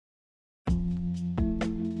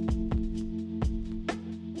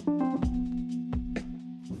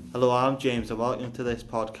Hello, I'm James and welcome to this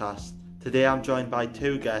podcast. Today I'm joined by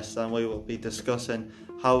two guests and we will be discussing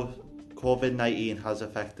how COVID-19 has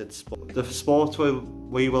affected sport. The sports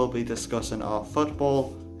we will be discussing are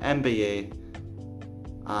football, NBA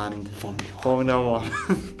and Formula 1.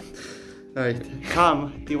 Right.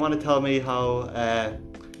 Cam, do you want to tell me how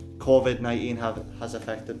COVID-19 has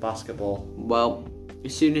affected basketball? Well,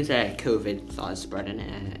 as soon as COVID started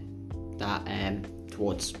spreading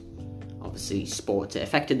towards obviously sports, it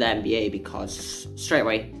affected the NBA because straight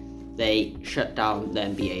away they shut down the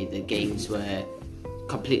NBA. The games were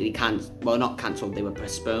completely not cancelled, they were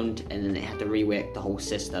postponed, and then they had to rework the whole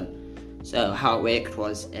system. So how it worked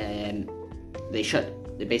was they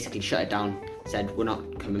basically shut it down, said we're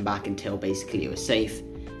not coming back until basically it was safe.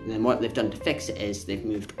 And then what they've done to fix it is they've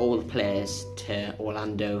moved all the players to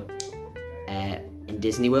Orlando in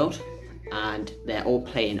Disney World, and they're all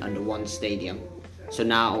playing under one stadium. So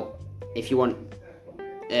now if you want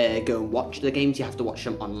go and watch the games, you have to watch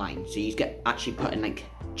them online. So you get actually put in like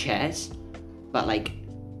chairs, but like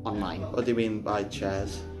online. What do you mean by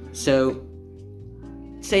chairs? So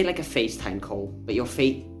say like a FaceTime call, but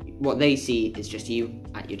what they see is just you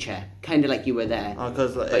at your chair, kind of like you were there. Oh,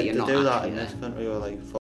 because but you're to not do that in there. this country, we're like.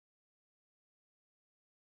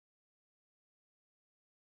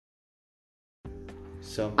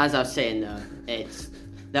 So as I was saying though,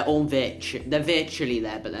 they're virtually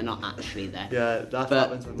there, but they're not actually there. Yeah,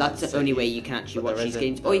 that's the only way you can actually watch these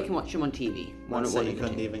games, or you can watch them on TV. You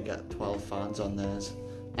couldn't even get 12 fans on theirs.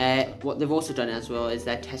 What they've also done as well is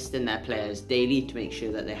they're testing their players daily to make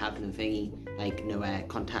sure that they have no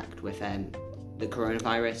contact with the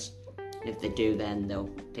coronavirus. And if they do, then they'll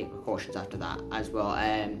take precautions after that as well.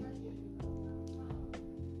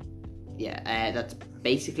 That's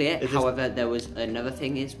basically it. However, there was another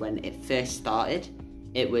thing is when it first started,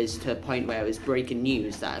 it was to a point where it was breaking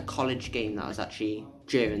news that a college game that was actually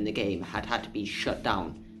during the game had to be shut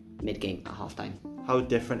down mid-game at halftime. How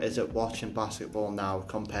different is it watching basketball now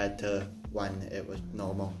compared to when it was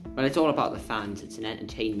normal? Well, it's all about the fans. It's an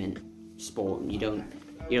entertainment sport. You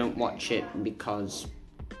don't watch it because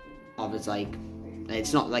of it's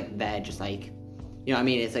not like they're just like, you know what I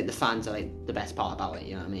mean? It's like the fans are like the best part about it,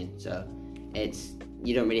 you know what I mean? So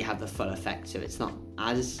you don't really have the full effect, so it's not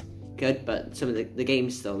as good, but some of the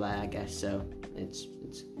game's still there, I guess, so it's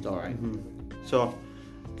alright. Mm-hmm. So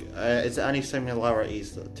is there any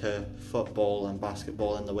similarities to football and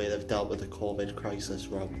basketball in the way they've dealt with the COVID crisis,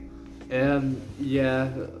 Rob? In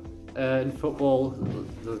football,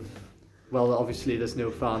 obviously there's no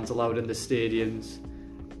fans allowed in the stadiums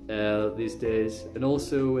these days, and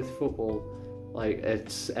also with football,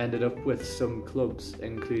 it's ended up with some clubs,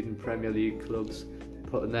 including Premier League clubs,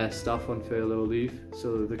 putting their staff on furlough leave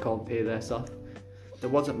so they can't pay their staff. There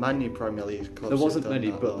wasn't many Premier League clubs. There wasn't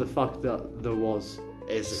many, but the fact that there was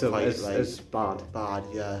is bad. Bad,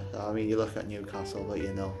 yeah. I mean, you look at Newcastle, but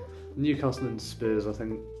you know. Newcastle and Spurs, I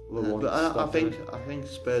think, were ones. But I think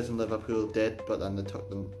Spurs and Liverpool did, but then they took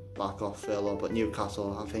them back off furlough. But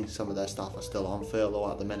Newcastle, I think some of their staff are still on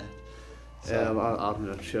furlough at the minute. So, I'm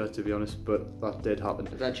not sure, to be honest, but that did happen.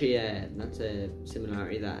 It's actually, that's a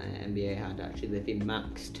similarity that NBA had. Actually, they've been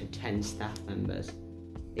maxed to 10 staff members,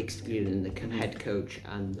 excluding the head coach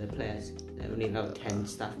and the players. They only allowed 10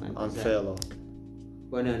 staff members. On furlough?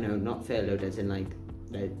 Well, no, not furloughed, as in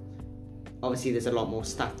obviously there's a lot more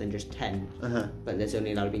staff than just 10, but there's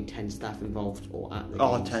only allowed to be 10 staff involved or at the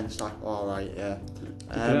games. 10 staff, alright, yeah.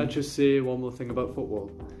 Can I just say one more thing about football?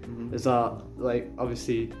 Mm-hmm. Is that,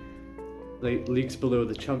 obviously, leagues below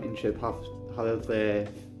the championship have their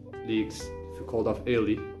leagues called off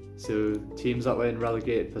early, so teams that were in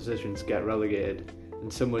relegated positions get relegated,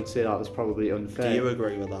 and some would say that was probably unfair. Do you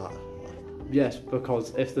agree with that? Yes,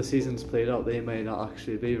 because if the season's played out, they may not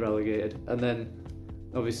actually be relegated, and then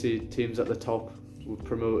obviously teams at the top were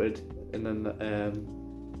promoted, and then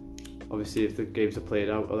obviously if the games are played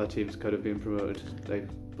out, other teams could have been promoted.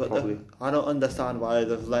 I don't understand why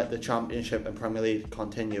they've let the Championship and Premier League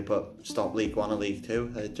continue but stop League 1 and League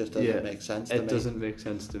 2. It just doesn't make sense to me. It doesn't make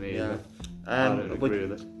sense to me either. I don't agree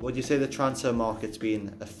with it. Would you say the transfer market's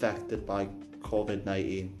been affected by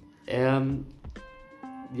COVID-19?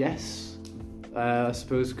 Yes. I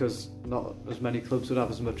suppose because not as many clubs would have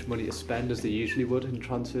as much money to spend as they usually would in the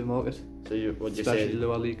transfer market. So especially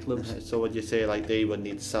lower league clubs. So would you say they would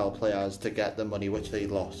need to sell players to get the money which they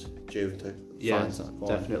lost due to fines?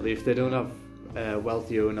 Definitely. If they don't have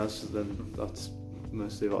wealthy owners, then that's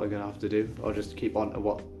mostly what they're going to have to do, or just keep on to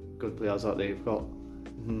what good players that they've got.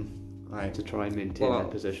 Right. To try and maintain their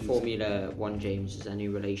positions. Formula 1, James, is there any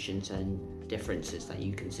relations and differences that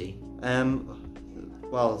you can see?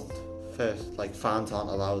 first, like, fans aren't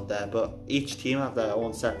allowed there, but each team have their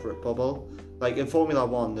own separate bubble. Like in Formula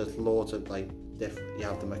 1, there's loads of like different. You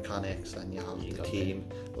have the mechanics, and you have the team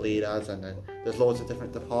leaders, and then there's loads of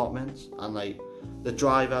different departments, and like the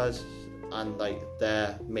drivers and like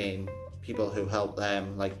their main people who help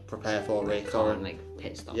them like prepare for a race or in, like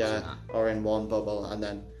pit stops. or in one bubble, and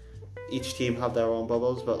then each team have their own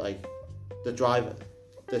bubbles. But like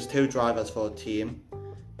there's 2 drivers for a team,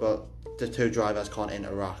 but the 2 drivers can't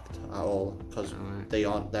interact at all because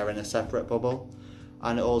they're in a separate bubble.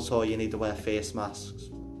 And also you need to wear face masks.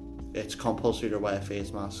 It's compulsory to wear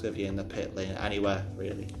face masks if you're in the pit lane, anywhere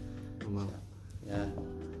really. Well. Yeah.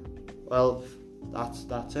 Well,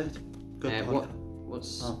 that's it. Good. What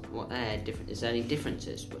different? Is there any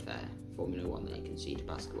differences with Formula 1 that you can see to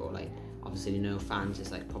basketball? Like obviously, fans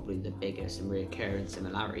is like probably the biggest and recurrent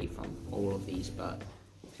similarity from all of these, but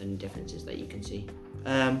any differences that you can see?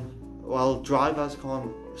 Well, drivers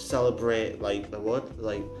can't celebrate like they would.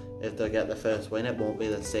 Like if they get the first win, it won't be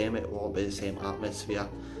the same. It won't be the same atmosphere.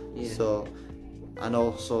 Yeah. So, and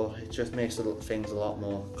also it just makes things a lot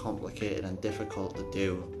more complicated and difficult to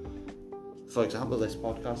do. For example, this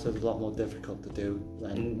podcast is a lot more difficult to do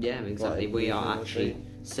than exactly. We are actually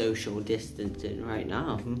social distancing right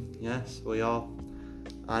now. Mm-hmm. Yes, we are.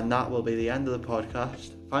 And that will be the end of the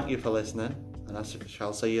podcast. Thank you for listening, and I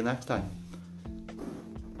shall see you next time.